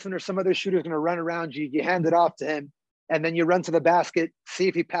 Robinson or some other shooter is going to run around you. You hand it off to him, and then you run to the basket, see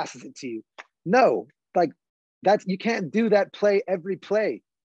if he passes it to you. No, like you can't do that play every play.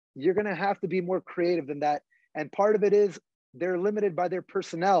 You're going to have to be more creative than that. And part of it is they're limited by their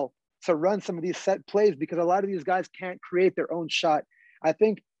personnel to run some of these set plays because a lot of these guys can't create their own shot. I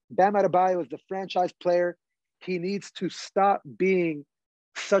think Bam Adebayo is the franchise player. He needs to stop being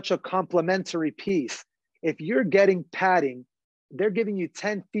such a complementary piece. If you're getting padding, they're giving you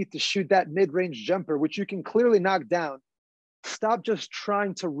 10 feet to shoot that mid-range jumper, which you can clearly knock down. Stop just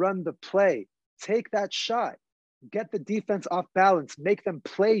trying to run the play. Take that shot. Get the defense off balance. Make them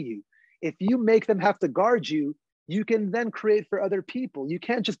play you. If you make them have to guard you, you can then create for other people. You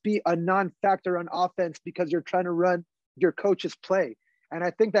can't just be a non-factor on offense because you're trying to run your coach's play. And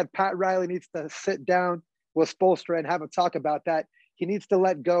I think that Pat Riley needs to sit down with Spoelstra and have a talk about that. He needs to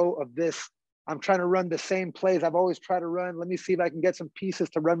let go of this. I'm trying to run the same plays I've always tried to run. Let me see if I can get some pieces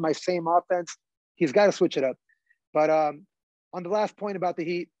to run my same offense. He's got to switch it up. But on the last point about the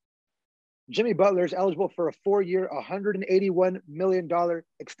Heat, Jimmy Butler is eligible for a 4-year, $181 million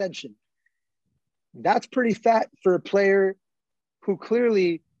extension. That's pretty fat for a player who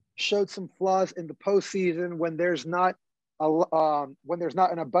clearly showed some flaws in the postseason when there's not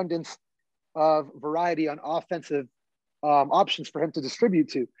an abundance of variety on offensive options for him to distribute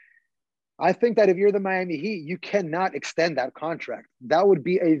to. I think that if you're the Miami Heat, you cannot extend that contract. That would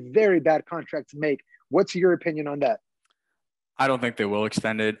be a very bad contract to make. What's your opinion on that? I don't think they will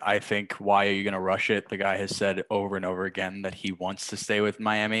extend it. I think, why are you going to rush it? The guy has said over and over again that he wants to stay with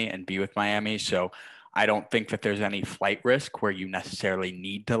Miami and be with Miami. So I don't think that there's any flight risk where you necessarily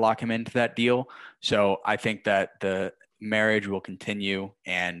need to lock him into that deal. So I think that the marriage will continue.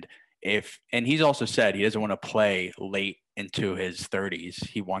 And he's also said he doesn't want to play late into his 30s.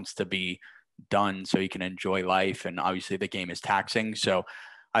 He wants to be done so he can enjoy life. And obviously the game is taxing. So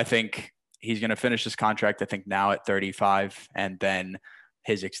I think he's going to finish his contract, I think, now at 35, and then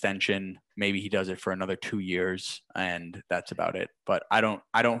his extension, maybe he does it for another 2 years, and that's about it. But I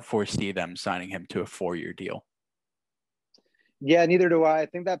don't foresee them signing him to a 4-year deal. Yeah, neither do I. I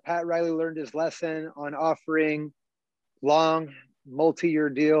think that Pat Riley learned his lesson on offering long, multi-year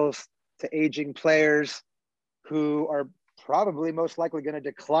deals to aging players who are probably most likely going to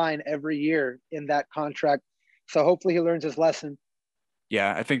decline every year in that contract. So hopefully he learns his lesson.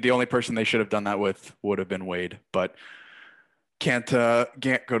 Yeah, I think the only person they should have done that with would have been Wade, but can't go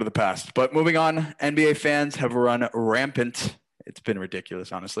to the past. But moving on, NBA fans have run rampant. It's been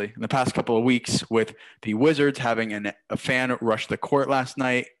ridiculous, honestly, in the past couple of weeks, with the Wizards having a fan rush the court last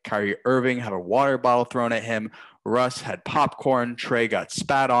night. Kyrie Irving had a water bottle thrown at him. Russ had popcorn. Trey got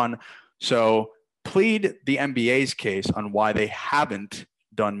spat on. So plead the NBA's case on why they haven't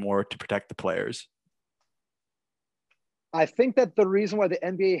done more to protect the players. I think that the reason why the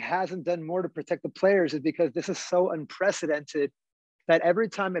NBA hasn't done more to protect the players is because this is so unprecedented that every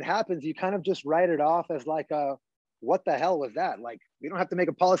time it happens, you kind of just write it off as like what the hell was that? Like, we don't have to make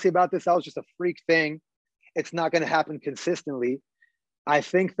a policy about this. That was just a freak thing. It's not going to happen consistently. I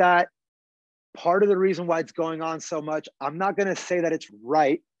think that part of the reason why it's going on so much, I'm not going to say that it's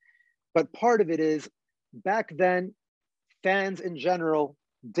right, but part of it is back then, fans in general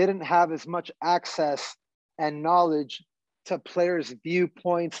didn't have as much access and knowledge to players'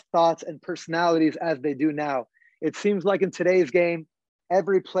 viewpoints, thoughts, and personalities as they do now. It seems like in today's game,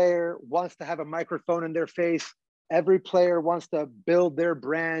 every player wants to have a microphone in their face. Every player wants to build their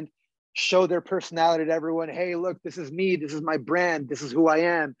brand, show their personality to everyone. Hey, look, this is me. This is my brand. This is who I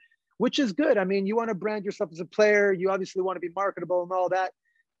am, which is good. I mean, you want to brand yourself as a player. You obviously want to be marketable and all that,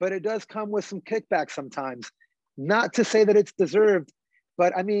 but it does come with some kickback sometimes. Not to say that it's deserved,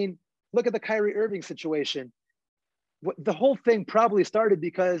 but I mean, look at the Kyrie Irving situation. The whole thing probably started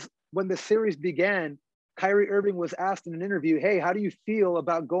because when the series began, Kyrie Irving was asked in an interview, hey, how do you feel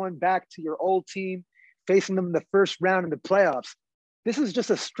about going back to your old team, facing them in the first round in the playoffs? This is just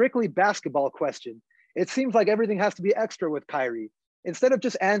a strictly basketball question. It seems like everything has to be extra with Kyrie. Instead of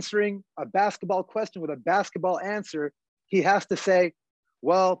just answering a basketball question with a basketball answer, he has to say,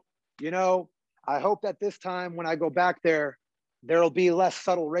 well, I hope that this time when I go back there'll be less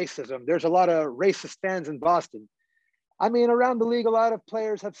subtle racism. There's a lot of racist fans in Boston. I mean, around the league, a lot of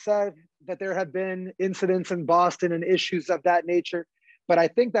players have said that there have been incidents in Boston and issues of that nature. But I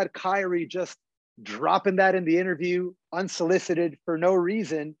think that Kyrie just dropping that in the interview unsolicited for no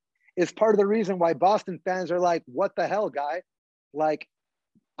reason is part of the reason why Boston fans are like, what the hell, guy? Like,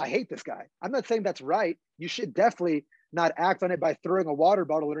 I hate this guy. I'm not saying that's right. You should definitely not act on it by throwing a water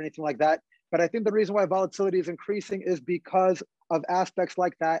bottle or anything like that. But I think the reason why volatility is increasing is because of aspects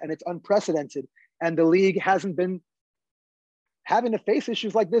like that, and it's unprecedented. And the league hasn't been having to face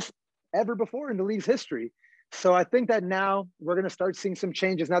issues like this ever before in the league's history. So I think that now we're going to start seeing some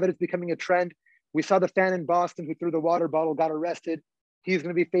changes now that it's becoming a trend. We saw the fan in Boston who threw the water bottle, got arrested. He's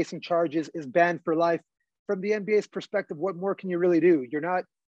going to be facing charges, is banned for life. From the NBA's perspective, what more can you really do? You're not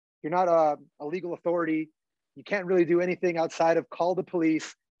a legal authority. You can't really do anything outside of call the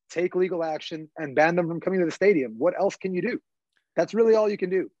police, take legal action, and ban them from coming to the stadium. What else can you do? That's really all you can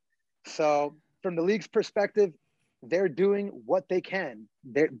do. So from the league's perspective, they're doing what they can.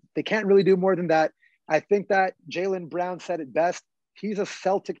 They can't really do more than that. I think that Jaylen Brown said it best. He's a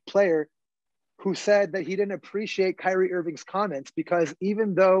Celtic player who said that he didn't appreciate Kyrie Irving's comments because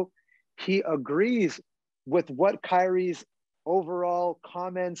even though he agrees with what Kyrie's overall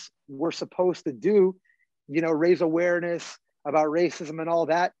comments were supposed to do, raise awareness about racism and all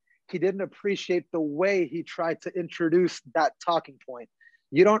that, he didn't appreciate the way he tried to introduce that talking point.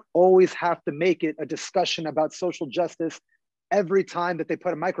 You don't always have to make it a discussion about social justice every time that they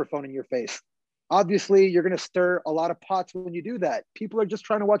put a microphone in your face. Obviously, you're going to stir a lot of pots when you do that. People are just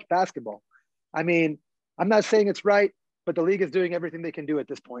trying to watch basketball. I mean, I'm not saying it's right, but the league is doing everything they can do at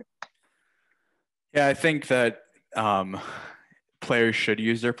this point. Yeah, I think that players should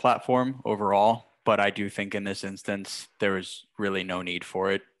use their platform overall, but I do think in this instance, there was really no need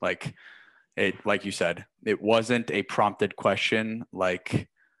for it. Like you said, it wasn't a prompted question. Like,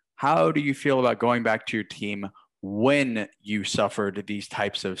 how do you feel about going back to your team when you suffered these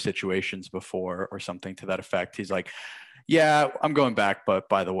types of situations before or something to that effect? He's like, yeah, I'm going back, but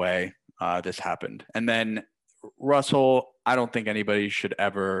by the way, this happened. And then Russell, I don't think anybody should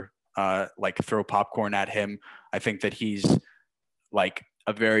ever throw popcorn at him. I think that he's like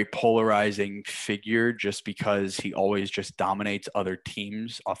a very polarizing figure just because he always just dominates other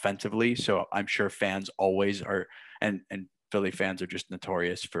teams offensively. So I'm sure fans always are, and Philly fans are just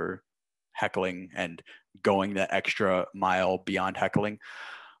notorious for heckling and going the extra mile beyond heckling.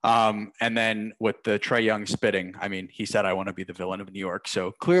 And then with the Trae Young spitting, I mean, he said, I want to be the villain of New York.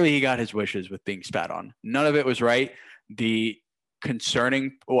 So clearly he got his wishes with being spat on. None of it was right. The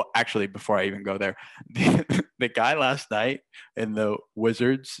concerning, well, actually, before I even go there, the guy last night in the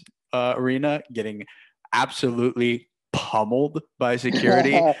Wizards arena getting absolutely pummeled by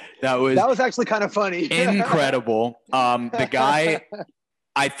security. That was actually kind of funny. Incredible. The guy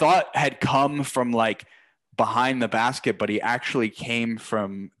I thought had come from like behind the basket, but he actually came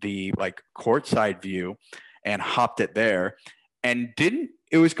from the like courtside view and hopped it there and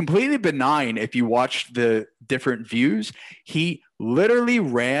it was completely benign. If you watched the different views, he literally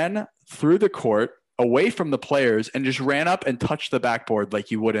ran through the court away from the players and just ran up and touched the backboard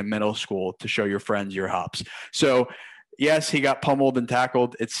like you would in middle school to show your friends your hops. So yes, he got pummeled and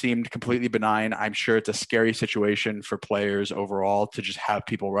tackled. It seemed completely benign. I'm sure it's a scary situation for players overall to just have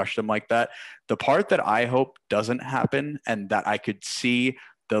people rush them like that. The part that I hope doesn't happen and that I could see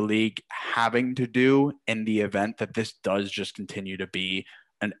the league having to do in the event that this does just continue to be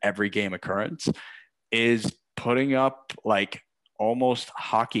an every game occurrence is putting up like almost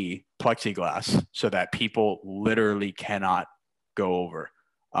hockey plexiglass so that people literally cannot go over.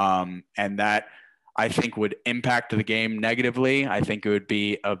 And that I think would impact the game negatively. I think it would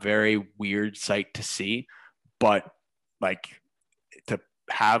be a very weird sight to see, but like to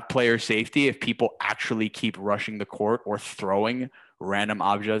have player safety, if people actually keep rushing the court or throwing random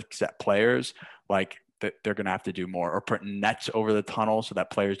objects at players, like they're going to have to do more, or put nets over the tunnel so that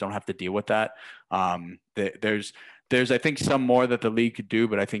players don't have to deal with that. There's, I think, some more that the league could do,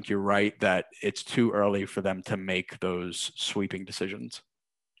 but I think you're right that it's too early for them to make those sweeping decisions.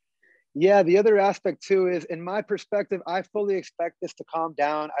 Yeah, the other aspect too is, in my perspective, I fully expect this to calm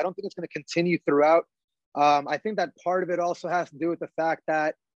down. I don't think it's going to continue throughout. I think that part of it also has to do with the fact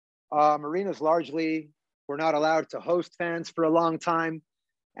that arenas largely were not allowed to host fans for a long time,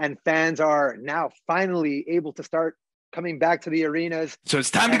 and fans are now finally able to start coming back to the arenas. So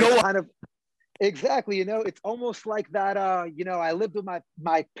it's time to go. Exactly. It's almost like that. I lived with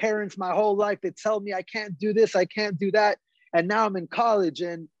my parents my whole life. They tell me I can't do this, I can't do that. And now I'm in college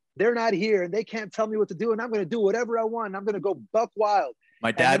and they're not here and they can't tell me what to do. And I'm going to do whatever I want. I'm going to go buck wild.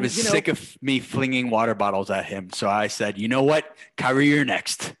 My dad was sick of me flinging water bottles at him. So I said, you know what, Kyrie, you're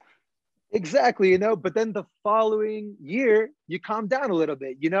next. Exactly. But then the following year, you calm down a little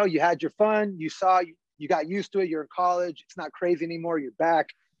bit. You had your fun. You got used to it. You're in college. It's not crazy anymore. You're back.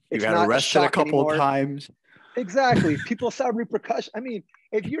 You got arrested a couple of times. Exactly. People saw repercussions. I mean,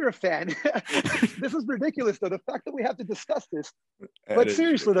 if you're a fan, this is ridiculous, though, the fact that we have to discuss this. But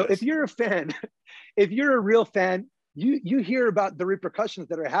seriously, though, if you're a fan, if you're a real fan, you hear about the repercussions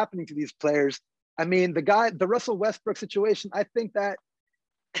that are happening to these players. I mean, the Russell Westbrook situation, I think that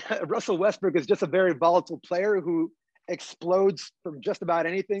Russell Westbrook is just a very volatile player who explodes from just about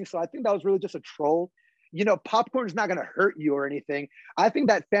anything. So I think that was really just a troll. You know, popcorn is not going to hurt you or anything. I think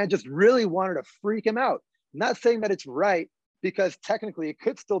that fan just really wanted to freak him out. I'm not saying that it's right, because technically it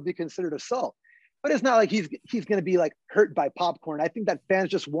could still be considered assault, but it's not like he's going to be like hurt by popcorn. I think that fans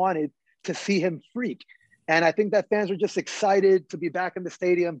just wanted to see him freak. And I think that fans are just excited to be back in the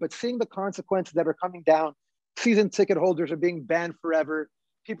stadium, but seeing the consequences that are coming down, season ticket holders are being banned forever.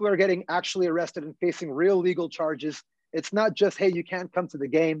 People are getting actually arrested and facing real legal charges. It's not just, hey, you can't come to the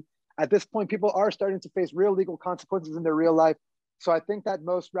game. At this point, people are starting to face real legal consequences in their real life. So I think that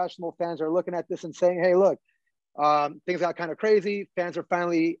most rational fans are looking at this and saying, hey, look, things got kind of crazy. Fans are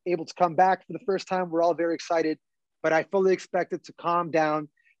finally able to come back for the first time. We're all very excited, but I fully expect it to calm down,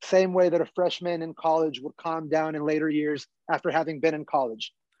 same way that a freshman in college would calm down in later years after having been in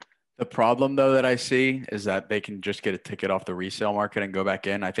college. The problem, though, that I see is that they can just get a ticket off the resale market and go back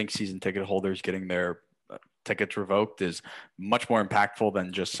in. I think season ticket holders getting their tickets revoked is much more impactful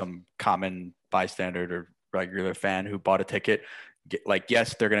than just some common bystander or regular fan who bought a ticket. Like,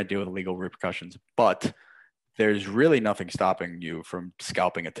 yes, they're going to deal with legal repercussions, but there's really nothing stopping you from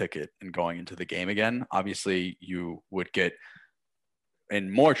scalping a ticket and going into the game again. Obviously, you would get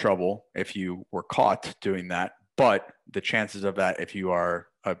in more trouble if you were caught doing that, but the chances of that, if you are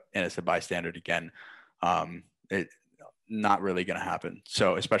an innocent bystander again, it's not really going to happen.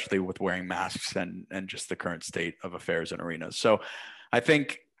 So especially with wearing masks and just the current state of affairs in arenas. So I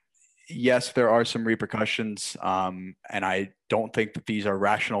think, yes, there are some repercussions. And I don't think that these are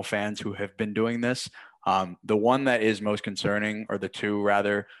rational fans who have been doing this. The one that is most concerning, or the two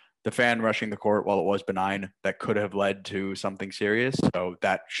rather, the fan rushing the court while it was benign, that could have led to something serious. So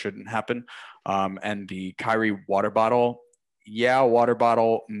that shouldn't happen. And the Kyrie water bottle, yeah, water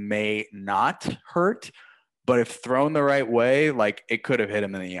bottle may not hurt, but if thrown the right way, like, it could have hit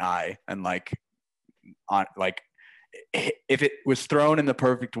him in the eye. And if it was thrown in the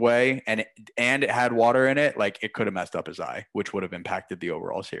perfect way and it had water in it, like, it could have messed up his eye, which would have impacted the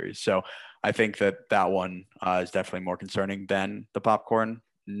overall series. So I think that one is definitely more concerning than the popcorn.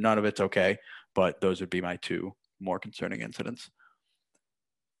 None of it's okay, but those would be my two more concerning incidents.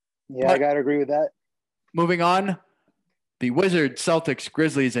 Yeah, but I got to agree with that. Moving on, the Wizards, Celtics,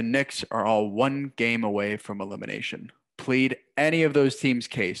 Grizzlies, and Knicks are all one game away from elimination. Plead any of those teams'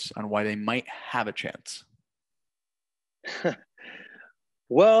 case on why they might have a chance.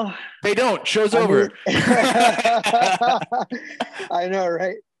 Well, they don't. Show's over. I know,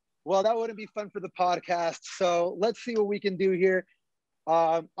 right? Well, that wouldn't be fun for the podcast. So let's see what we can do here.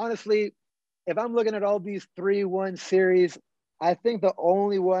 Honestly, if I'm looking at all these 3-1 series, I think the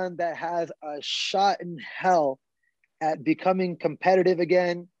only one that has a shot in hell at becoming competitive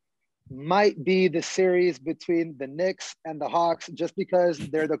again might be the series between the Knicks and the Hawks, just because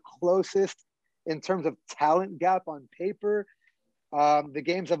they're the closest in terms of talent gap on paper. The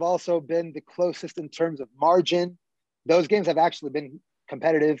games have also been the closest in terms of margin. Those games have actually been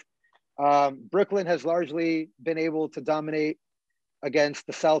competitive. Brooklyn has largely been able to dominate against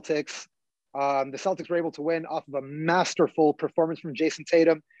the Celtics. The Celtics were able to win off of a masterful performance from Jason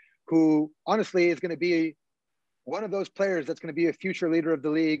Tatum, who honestly is going to be one of those players that's going to be a future leader of the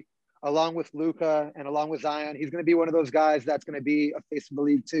league, along with Luka and along with Zion. He's going to be one of those guys that's going to be a face of the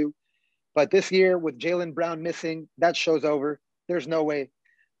league too. But this year, with Jaylen Brown missing, that show's over. There's no way.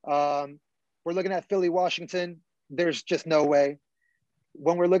 We're looking at Philly, Washington. There's just no way.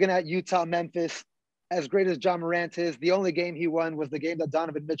 When we're looking at Utah, Memphis, as great as Ja Morant is, the only game he won was the game that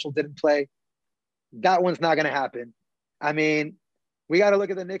Donovan Mitchell didn't play. That one's not going to happen. I mean, we got to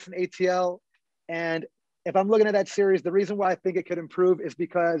look at the Knicks and ATL. And if I'm looking at that series, the reason why I think it could improve is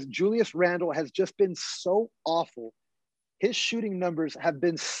because Julius Randle has just been so awful. His shooting numbers have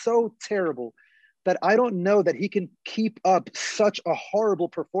been so terrible that I don't know that he can keep up such a horrible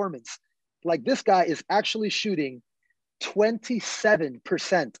performance. Like, this guy is actually shooting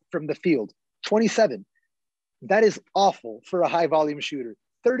 27% from the field. 27. That is awful for a high volume shooter.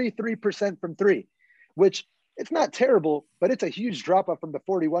 33% from three, which it's not terrible, but it's a huge drop off from the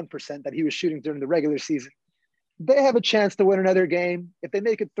 41% that he was shooting during the regular season. They have a chance to win another game. If they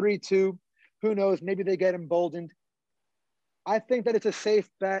make it 3-2, who knows? Maybe they get emboldened. I think that it's a safe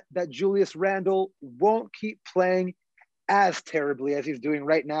bet that Julius Randle won't keep playing as terribly as he's doing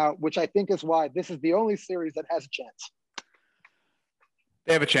right now, which I think is why this is the only series that has a chance.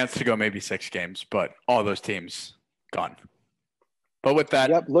 They have a chance to go maybe 6 games, but all those teams gone. But with that,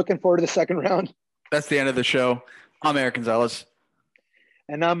 yep, looking forward to the second round. That's the end of the show. I'm Eric Gonzalez.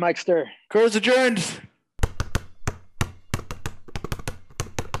 And I'm Mike Sturr. Court is adjourned.